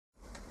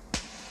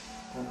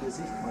und ihr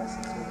Sicht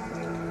meistens so.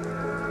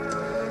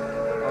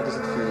 How does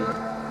it feel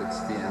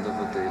at the end of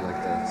a day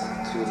like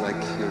that? Do you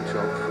like your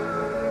job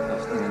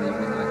after an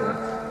evening like that?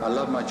 I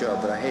love my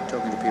job, but I hate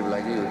talking to people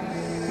like you.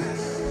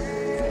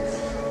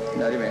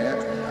 No, I mean,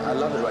 I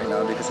love it right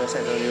now because I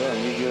said earlier on,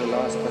 you're the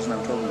last person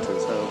I'm talking to,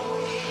 so...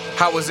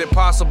 How is it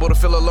possible to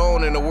feel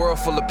alone in a world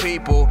full of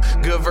people?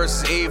 Good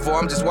versus evil,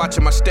 I'm just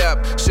watching my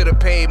step. Should've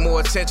paid more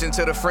attention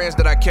to the friends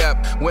that I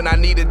kept when I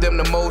needed them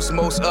the most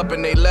up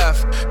and they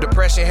left.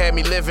 Depression had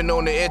me living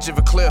on the edge of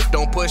a cliff,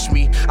 don't push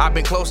me, I've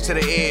been close to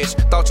the edge.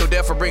 Thought your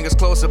death would bring us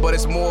closer, but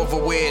it's more of a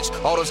wedge.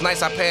 All those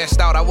nights I passed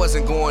out, I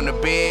wasn't going to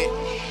bed.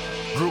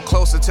 Grew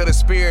closer to the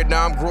spirit,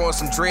 now I'm growing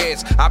some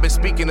dreads. I've been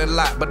speaking a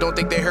lot, but don't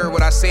think they heard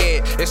what I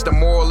said. It's the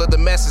moral of the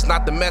message,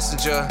 not the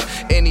messenger.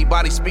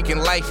 Anybody speaking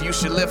life, you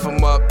should lift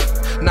them up,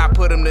 not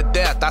put them to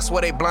death. I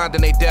swear they blind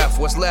and they deaf.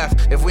 What's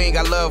left? If we ain't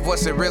got love,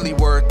 what's it really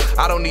worth?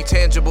 I don't need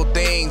tangible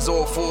things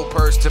or a full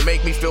purse to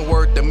make me feel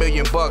worth $1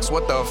 million.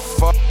 What the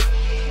fuck?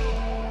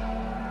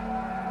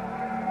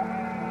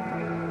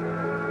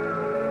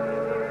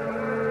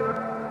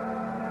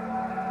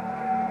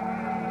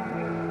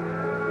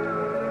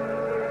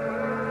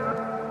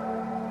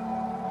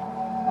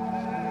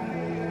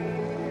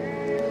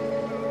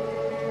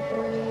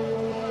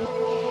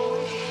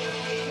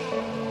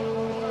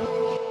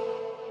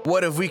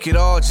 What if we could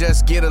all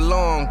just get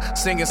along,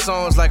 singing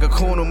songs like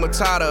Hakuna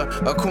Matata,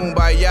 a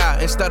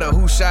Kumbaya, instead of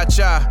Who Shot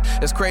Ya?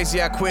 It's crazy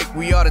how quick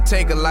we ought to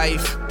take a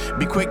life.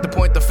 Be quick to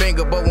point the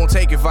finger but won't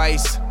take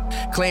advice.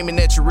 Claiming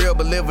that you're real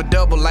but live a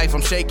double life,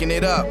 I'm shaking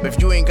it up. If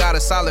you ain't got a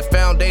solid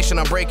foundation,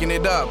 I'm breaking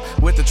it up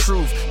with the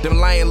truth. Them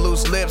lying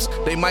loose lips,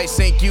 they might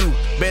sink you.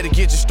 Better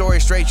get your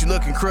story straight, you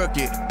looking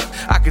crooked.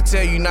 I could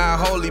tell you not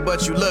holy,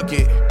 but you look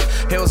it.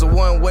 Hell's a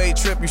one-way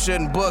trip, you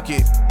shouldn't book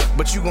it.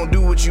 But you gon'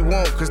 do what you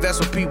want, cause that's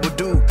what people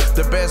do.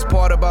 The best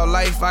part about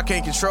life, I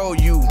can't control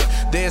you.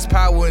 There's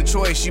power in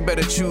choice, you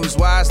better choose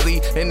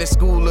wisely. In this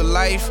school of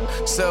life,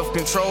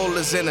 self-control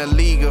is in a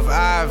league of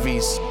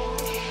ivies.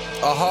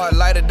 A heart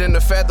lighter than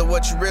a feather,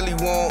 what you really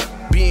want.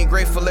 Being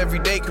grateful every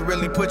day could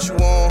really put you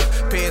on.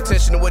 Pay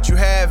attention to what you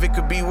have, it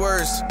could be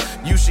worse.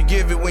 You should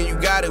give it when you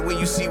got it, when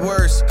you see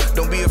worse.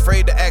 Don't be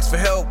afraid to ask for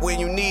help when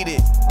you need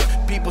it.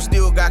 People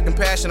still got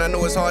compassion, I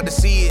know it's hard to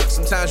see it.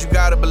 Sometimes you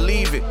gotta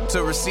believe it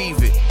to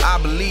receive it.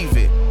 I believe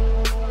it.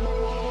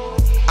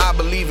 I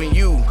believe in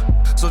you.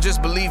 So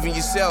just believe in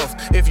yourself.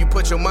 If you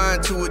put your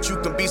mind to it, you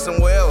can be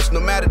somewhere else. No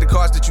matter the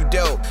cards that you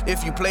dealt,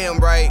 if you play them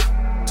right.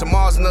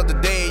 Tomorrow's another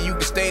day, you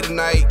can stay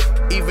tonight.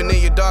 Even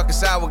in your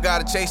darkest hour,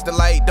 gotta chase the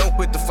light. Don't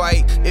quit the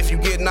fight. If you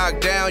get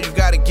knocked down, you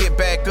gotta get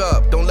back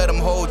up. Don't let them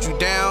hold you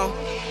down,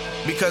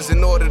 because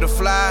in order to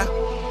fly,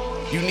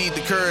 you need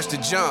the courage to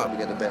jump. You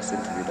get the best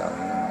interview down,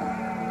 you know.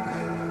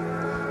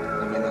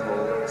 I mean, the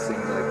whole thing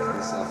like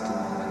this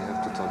afternoon when you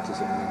have to talk to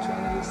so many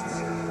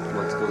journalists,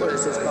 what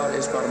goes Well,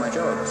 it's part of my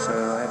job, so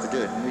I have to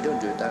do it. We don't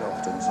do it that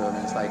often, so I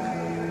mean, it's like,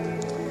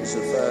 it's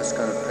the first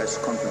kind of press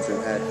conference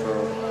we've had for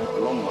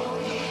a long while,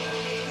 you know,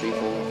 3,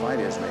 4, 5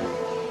 years maybe.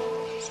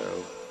 So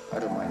I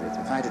don't mind it.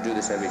 If I had to do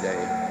this every day,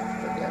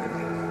 but yeah, I don't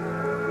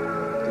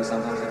know. Do you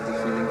sometimes have the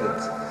feeling that,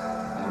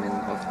 I mean,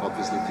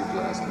 obviously people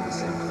are asking the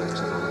same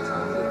questions all the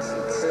time, that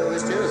it's They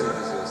always do. music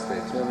is your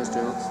statement. They always do.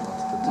 It's not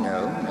the topic.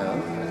 No.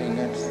 I think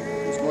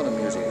it's more than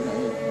music, you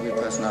know. We're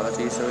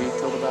personality, so we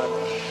talk about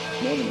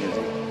more than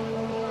music.